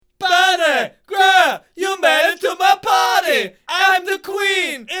I'm the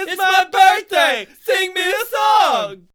queen. It's my birthday. Sing me